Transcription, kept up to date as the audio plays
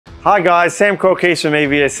Hi guys, Sam Korkees from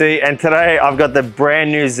EVSE, and today I've got the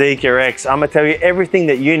brand new Zeekr X. I'm gonna tell you everything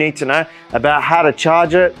that you need to know about how to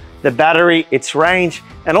charge it, the battery, its range,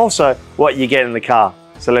 and also what you get in the car.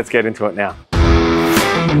 So let's get into it now.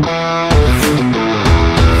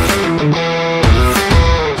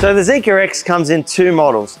 So the Zeekr X comes in two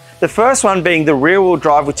models. The first one being the rear-wheel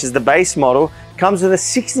drive, which is the base model, comes with a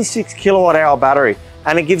 66 kilowatt hour battery,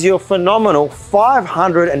 and it gives you a phenomenal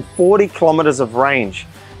 540 kilometers of range.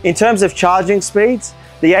 In terms of charging speeds,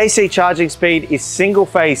 the AC charging speed is single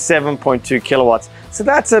phase 7.2 kilowatts. So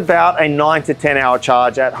that's about a 9 to 10 hour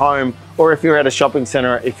charge at home, or if you're at a shopping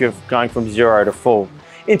center, if you're going from 0 to full.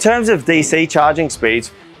 In terms of DC charging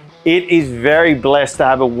speeds, it is very blessed to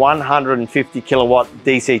have a 150 kilowatt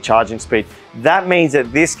DC charging speed. That means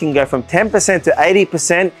that this can go from 10% to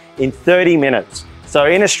 80% in 30 minutes. So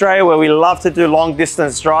in Australia, where we love to do long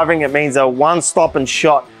distance driving, it means a one stop and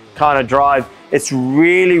shot kind of drive. It's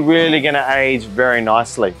really gonna age very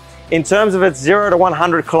nicely. In terms of its 0 to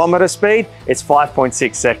 100 kilometer speed, it's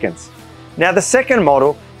 5.6 seconds. Now the second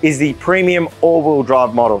model is the premium all-wheel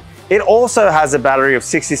drive model. It also has a battery of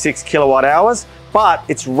 66 kilowatt hours, but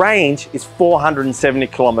its range is 470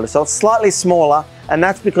 kilometers. So it's slightly smaller, and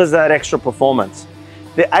that's because of that extra performance.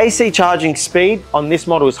 The AC charging speed on this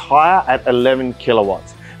model is higher at 11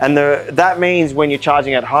 kilowatts. And that means when you're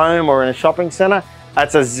charging at home or in a shopping center,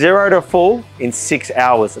 that's a 0 to full in 6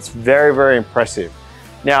 hours. It's very impressive.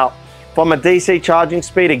 Now, from a DC charging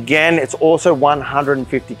speed, again, it's also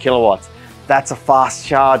 150 kilowatts. That's a fast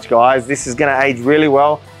charge, guys. This is gonna age really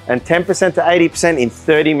well, and 10% to 80% in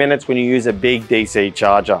 30 minutes when you use a big DC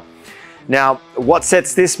charger. Now, what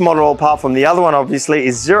sets this model apart from the other one, obviously,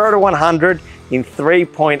 is 0 to 100 in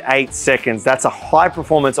 3.8 seconds. That's a high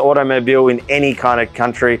performance automobile in any kind of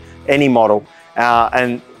country, any model.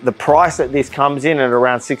 And the price that this comes in at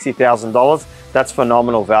around $60,000, that's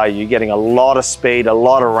phenomenal value. You're getting a lot of speed, a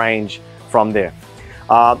lot of range from there.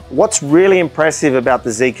 What's really impressive about the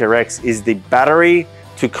Zeekr X is the battery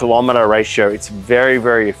to kilometer ratio. It's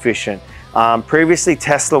very efficient. Previously,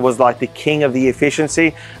 Tesla was like the king of the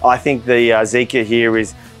efficiency. I think the Zeekr here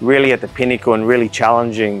is really at the pinnacle and really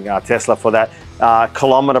challenging Tesla for that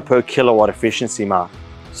kilometer per kilowatt efficiency mark.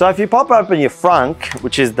 So if you pop open your frunk,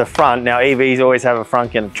 which is the front, now EVs always have a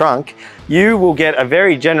frunk and a trunk, you will get a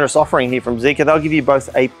very generous offering here from Zeekr. They'll give you both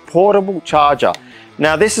a portable charger.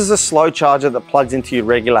 Now this is a slow charger that plugs into your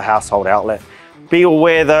regular household outlet. Be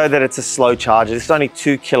aware though that it's a slow charger. It's only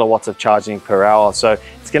 2 kilowatts of charging per hour. So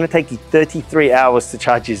it's gonna take you 33 hours to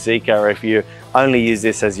charge your Zeekr if you only use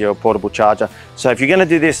this as your portable charger. So if you're gonna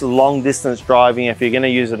do this long distance driving, if you're gonna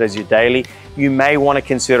use it as your daily, you may wanna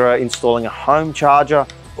consider installing a home charger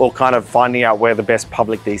or kind of finding out where the best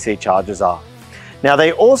public DC chargers are. Now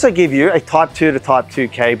they also give you a Type 2 to Type 2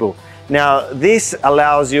 cable. Now this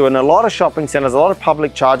allows you, in a lot of shopping centers, a lot of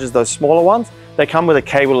public chargers, those smaller ones, they come with a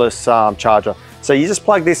cableless charger. So you just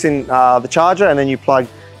plug this in the charger, and then you plug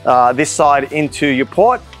this side into your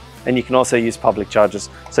port, and you can also use public chargers.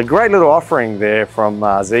 So great little offering there from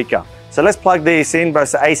Zeekr. So let's plug these in,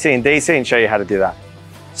 both the AC and DC, and show you how to do that.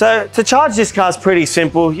 So to charge this car is pretty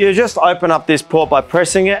simple. You just open up this port by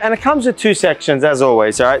pressing it, and it comes with two sections as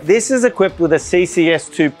always, all right? This is equipped with a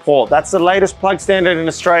CCS2 port. That's the latest plug standard in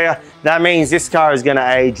Australia. That means this car is gonna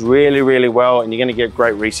age really well, and you're gonna get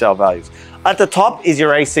great resale values. At the top is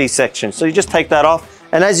your AC section. So you just take that off,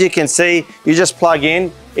 and as you can see, you just plug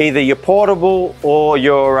in either your portable or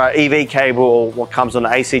your EV cable, or what comes on the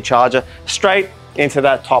AC charger, straight into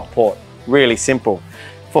that top port. Really simple.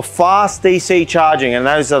 For fast DC charging, and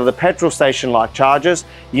those are the petrol station-like chargers,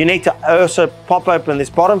 you need to also pop open this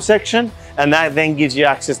bottom section, and that then gives you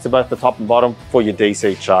access to both the top and bottom for your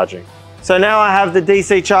DC charging. So now I have the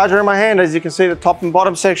DC charger in my hand, as you can see, the top and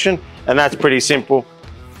bottom section, and that's pretty simple.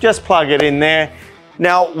 Just plug it in there.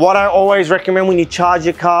 Now, what I always recommend when you charge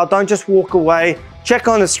your car, don't just walk away. Check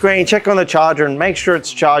on the screen, check on the charger, and make sure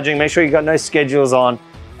it's charging. Make sure you've got no schedules on,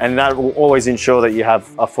 and that will always ensure that you have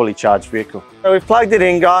a fully charged vehicle. So we've plugged it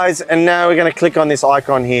in, guys, and now we're gonna click on this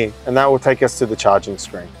icon here, and that will take us to the charging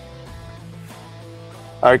screen.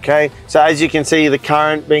 Okay, so as you can see, the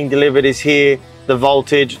current being delivered is here, the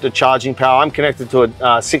voltage, the charging power. I'm connected to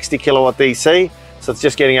a 60 kilowatt DC, so it's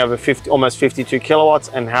just getting over almost 52 kilowatts,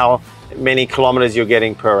 and how many kilometers you're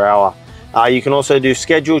getting per hour. You can also do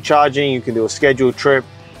scheduled charging, you can do a scheduled trip,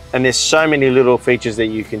 and there's so many little features that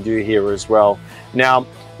you can do here as well. Now,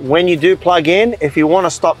 when you do plug in, if you want to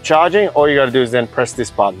stop charging, all you got to do is then press this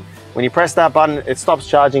button. When you press that button, it stops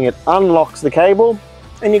charging, it unlocks the cable,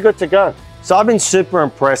 and you're good to go. So I've been super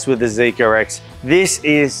impressed with the Zeekr X. This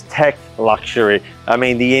is tech luxury. I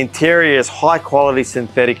mean, the interior is high quality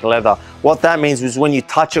synthetic leather. What that means is when you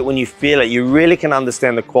touch it, when you feel it, you really can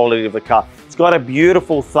understand the quality of the car. It's got a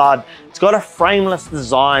beautiful thud. It's got a frameless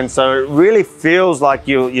design, so it really feels like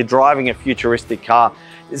you're driving a futuristic car.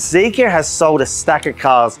 Zeekr has sold a stack of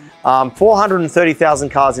cars, 430,000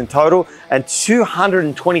 cars in total, and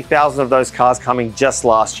 220,000 of those cars coming just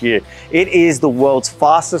last year. It is the world's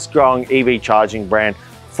fastest growing EV charging brand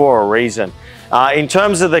for a reason. In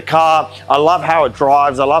terms of the car, I love how it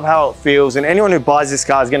drives, I love how it feels, and anyone who buys this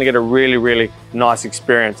car is going to get a really, really nice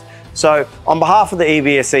experience. So on behalf of the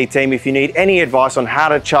EVSE team, if you need any advice on how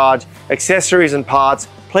to charge, accessories and parts,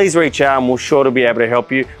 please reach out and we're sure to be able to help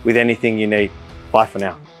you with anything you need. Bye for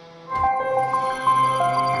now.